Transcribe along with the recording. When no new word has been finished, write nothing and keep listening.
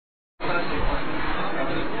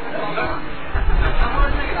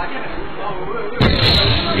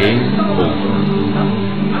5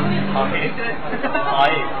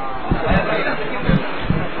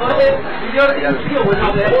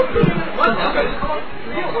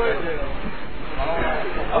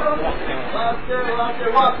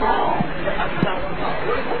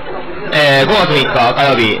月3日火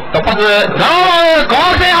曜日突発ガロー紅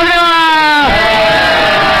白戦始めます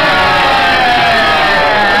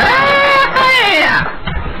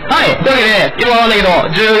はい、というわけで、今わかんないけど、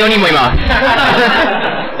14人もいます。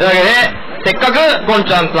というわけで、せっかく、ゴン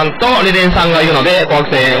ちゃんさんとレデンさんがいるので、紅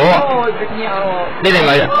白戦を、レデン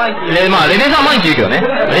がいる。まあ、レデンさんは毎日いるけどね。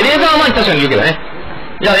レデンさんは毎日確かにいるけどね。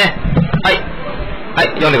じゃあね、はい。はい、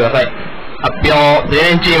読んでください。発表、レ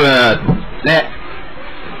デンチーム、ね。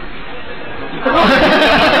同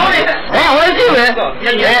じチーム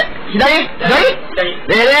左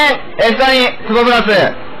レデン、下に、ツボブラス。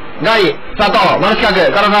ガイ、佐藤、真四角、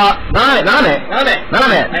唐沢、斜め。はい。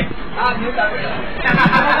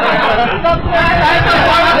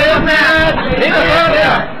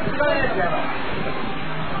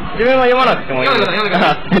自分は読まなくてもいい。ゴン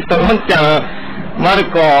ちゃん、マル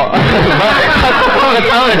コ、パ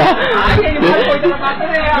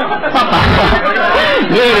パ、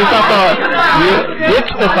ルール佐藤、ゆ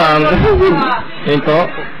きとさん、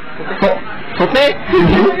ソテ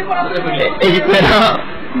エジプエラ、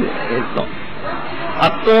あ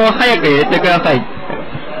と早く入れてください。い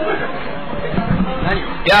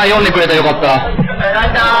や読んでくれたよかった。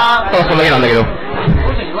そうそんだけなんだけど。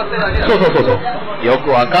そうよ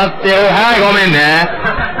くわかってる。はいごめんね。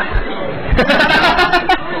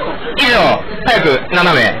以上早く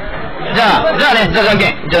斜め。じゃあねじゃんけ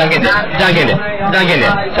んでシャ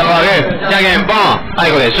ワーグーじゃんけんポン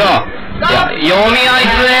最後でしょ。いや読みあい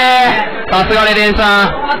つねさすがレデンさん。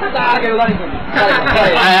好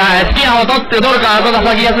きな方取るか後が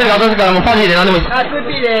先安いか後ですからもうパジーで何でもいい。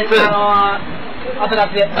2P で後出し。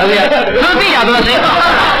2P で後出し。い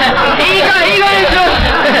いかいいかにしろ。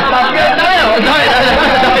ダ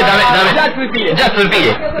メ。じゃあ 2P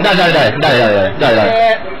で。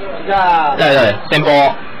誰先鋒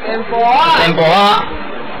は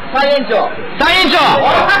最年長じゃあ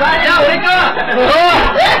俺か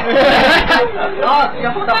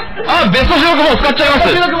ベスト16もう使っちゃいます。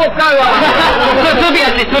ベスト16も使うわ。2P や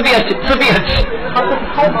っち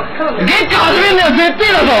ゲッチ始めんだよ。絶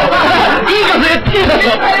対だぞ。いいか絶対だぞ。お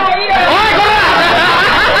いこら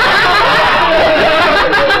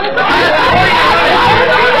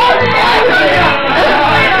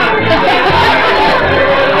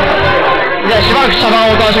じゃあしばらくシャバを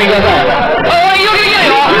お楽しみください。おい言い訳できない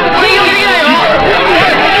よ。これ言い訳できないよ。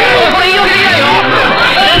これ言い訳できないよ。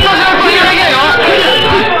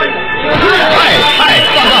はい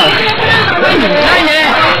ないね。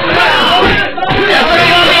いやそれ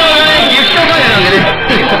が雪とかなんでね。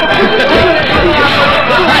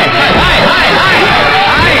はい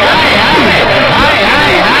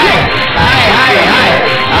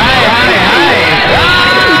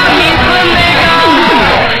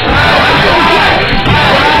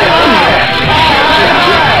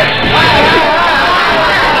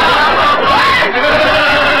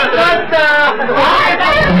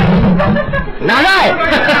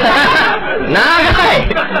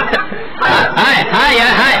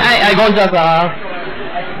ゴンちゃんさん。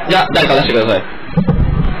じゃあ誰か出してください。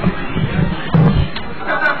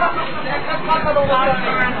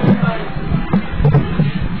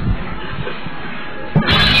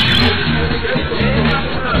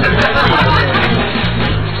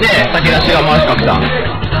で先出しが回しかけた。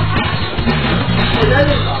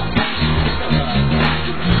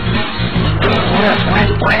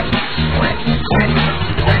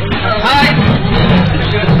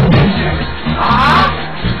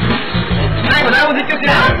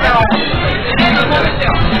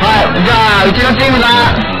じゃあうちのチームが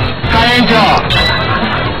開園長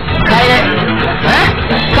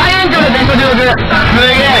でベスト16。す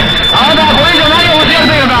げえあなたはこれ以上何を欲しがって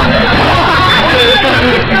るのか。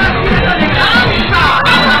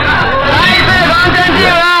対するゴンちゃんチー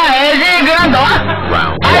ムは AG グランド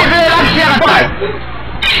対するラクシアが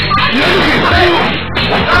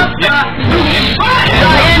じゃあ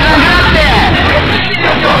現在グランデ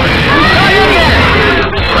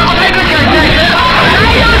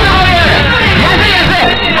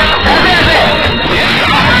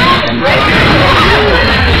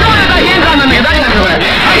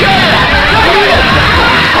はい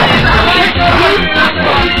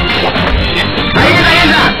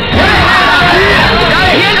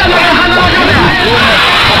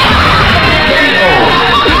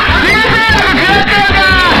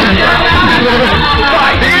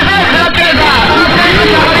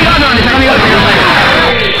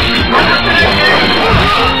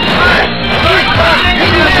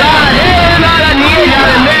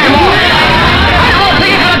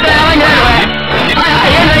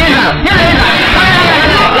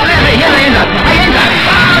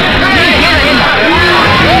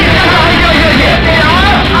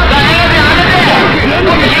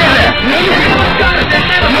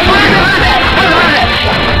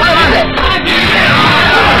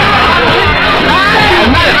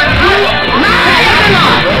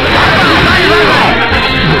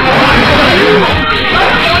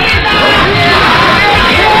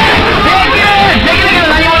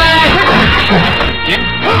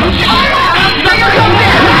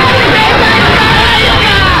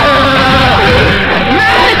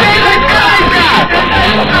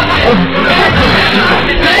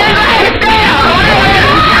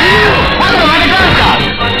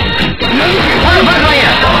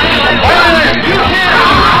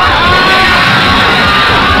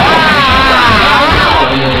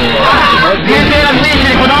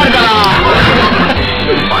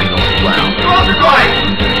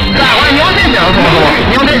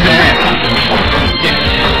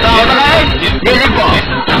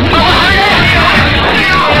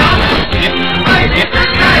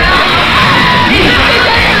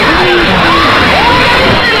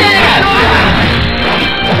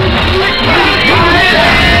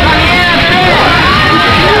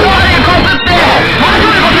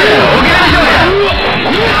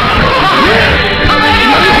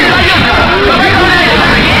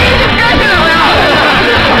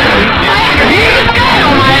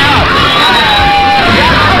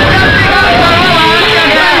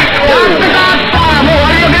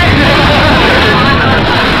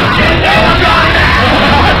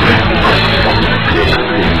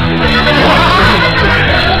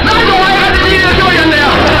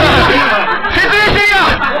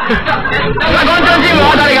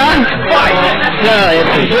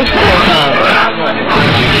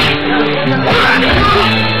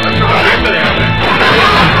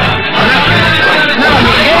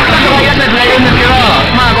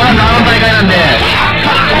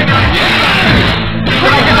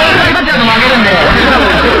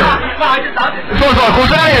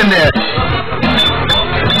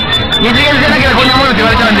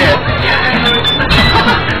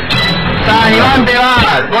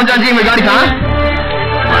あ、ゴンちゃんチーム、ガリさん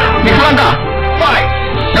ミックスワンか。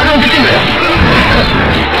ラジオンチーム。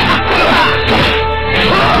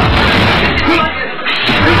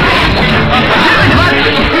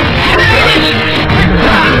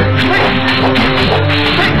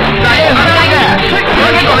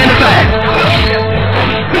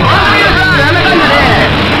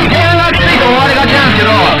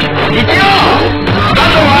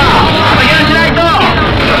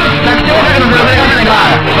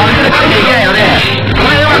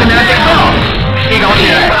い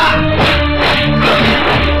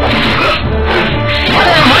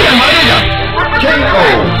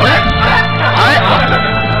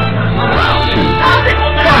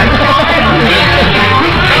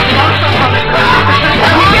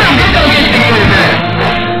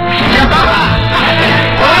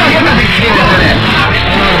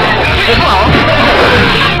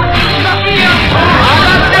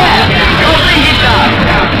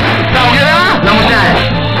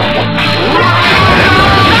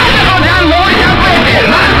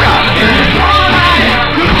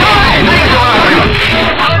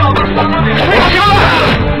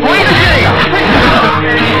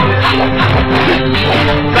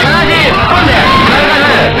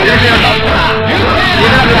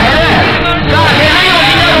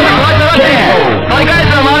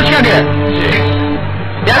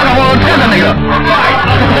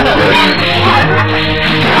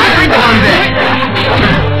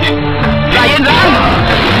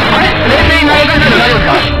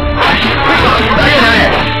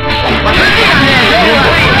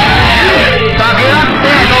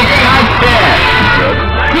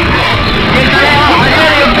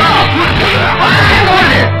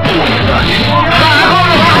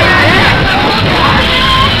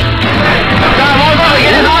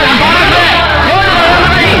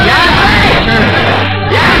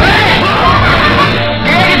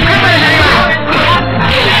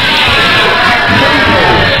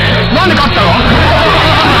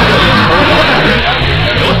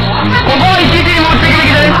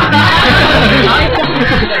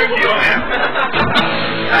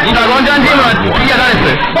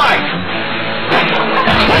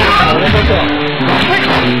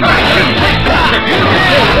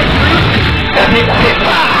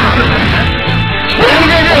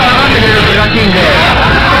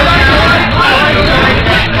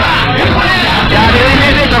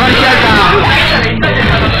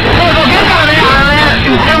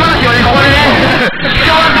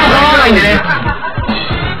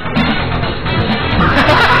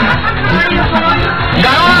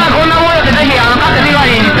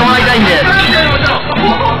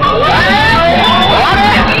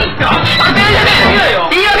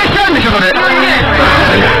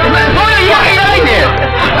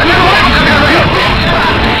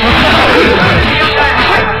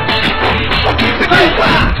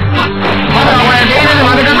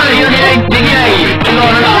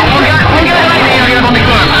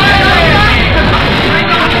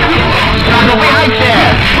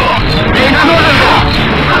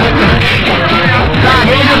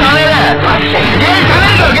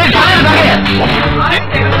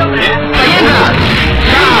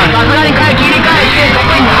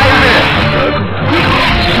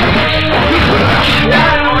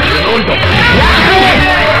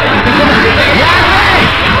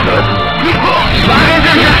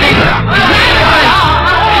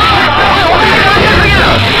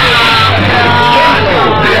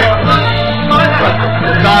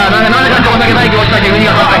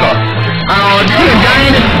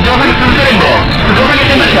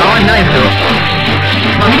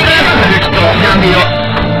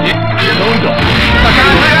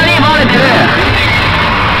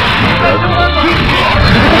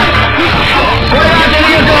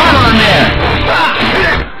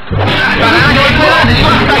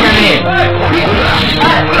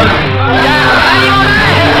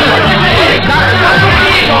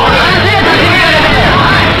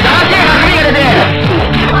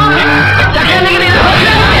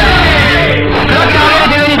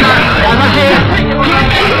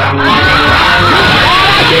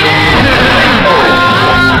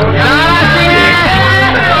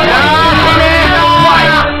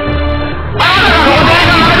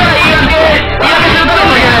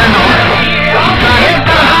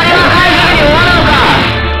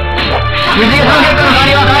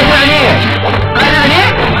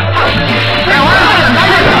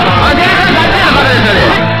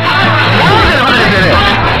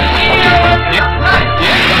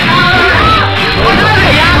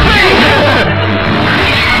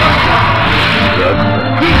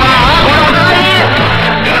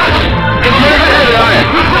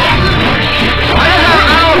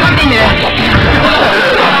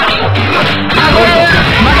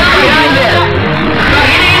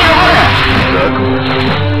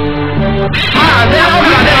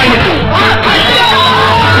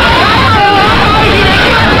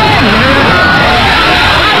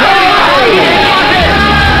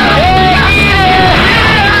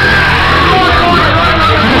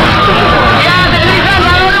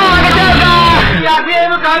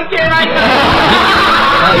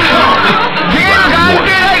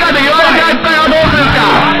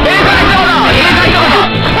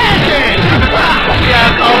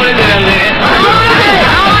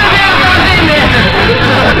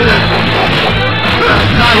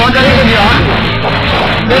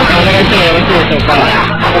介してもよろしいでしょうか。メ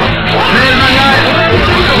ールさんが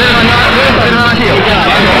らしいよ。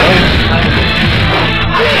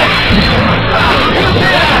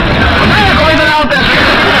なんでコメント直ってんの。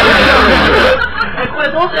これ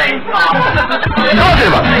どうすればいいんですか。どうすれ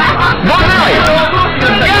ばいい。い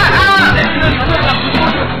や、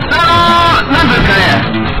なんですかね、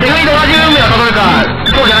手振りと同じ運命をたどるか、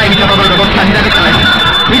そうじゃない道をたどるか、どっちか左しかない。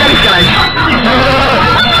左しかない。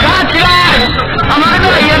違う。あ、負けた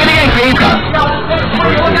ら言い訳できないっていいんすか。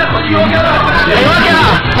弱気だ。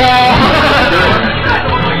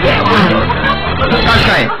確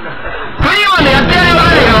かに。フリーマンでやってやれば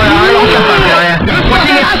ないけど、あれ大きかったんですよね。こっ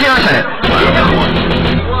ちに走りましたね。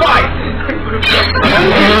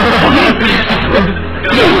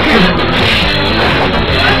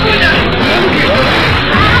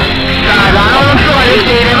ラノの基礎ができ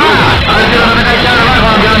ていれば、ある程度戦いしちゃうのがこ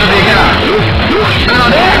のグラウンドでいけば。なの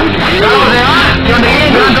で、ラノ勢は基本的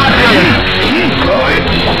にグラウンドは強いです。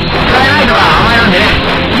使えないとか甘えなんでね。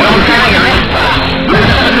これも使えないけどね。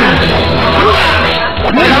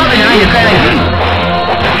これラノ勢じゃないんで使えないんです。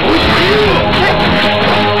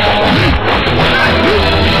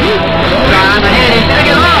なんかね、言ってる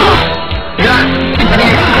けど、や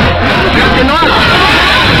ってんのは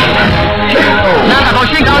なんか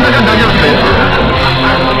突進カウントじゃ大丈夫ですね。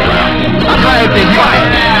赤いって2枚。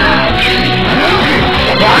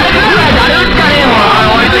あれくらい誰打つかねえもん。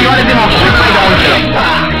俺と言われても聞かないと思うんですけど。さ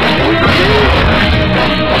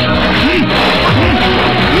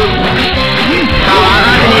あ、上が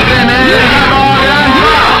りに行くね。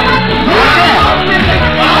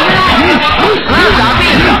なんかアピ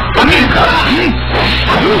ールですか。アピールですか。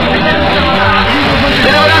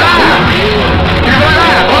背の裏が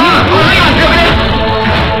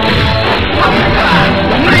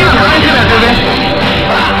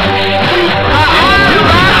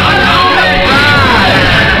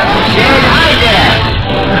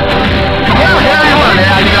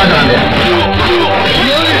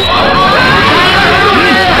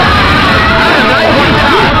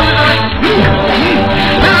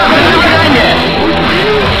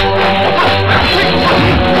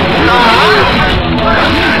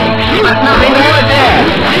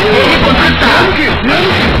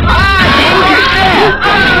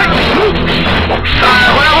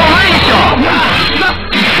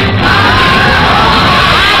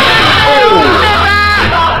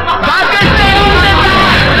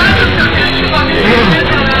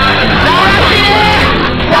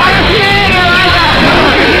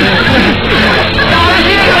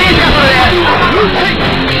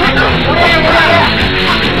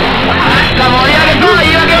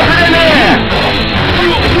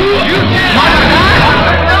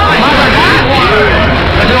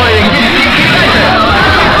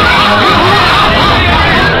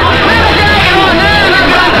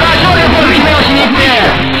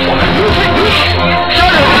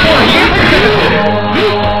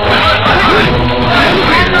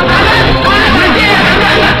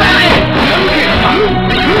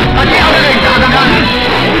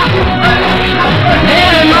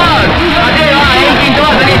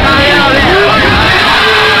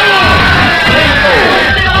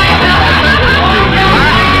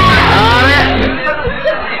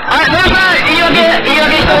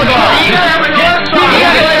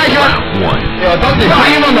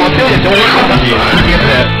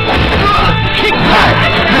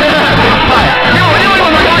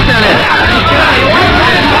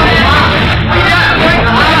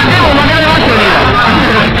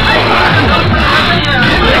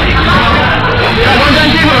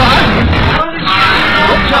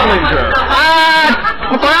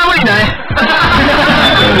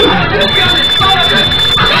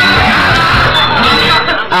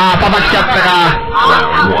パパ来ちゃったか。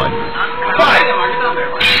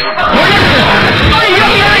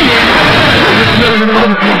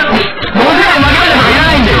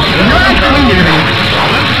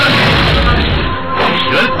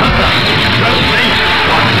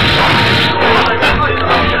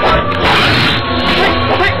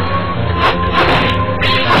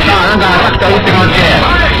なんかさっきと打って変わって、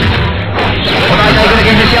お互い体育で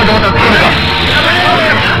研究しようと思ったら作るか。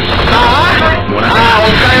さあ、お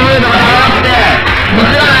疲れムードが変わって、ミス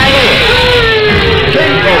らない。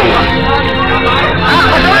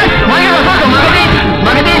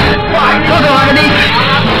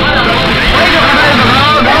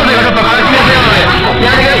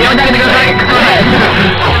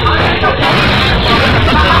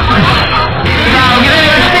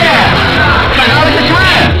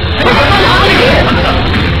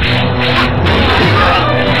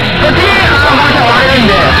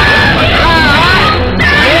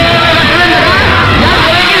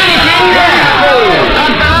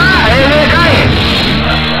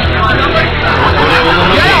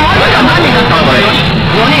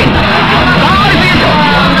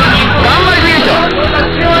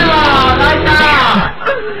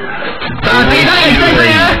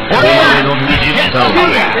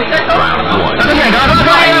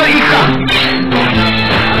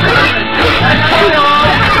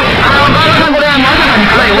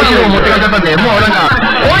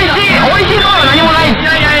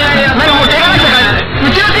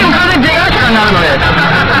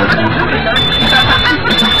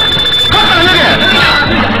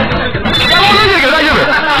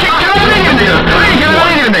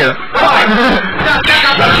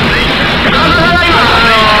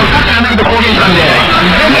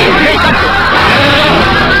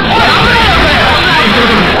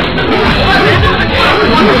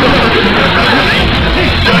ます。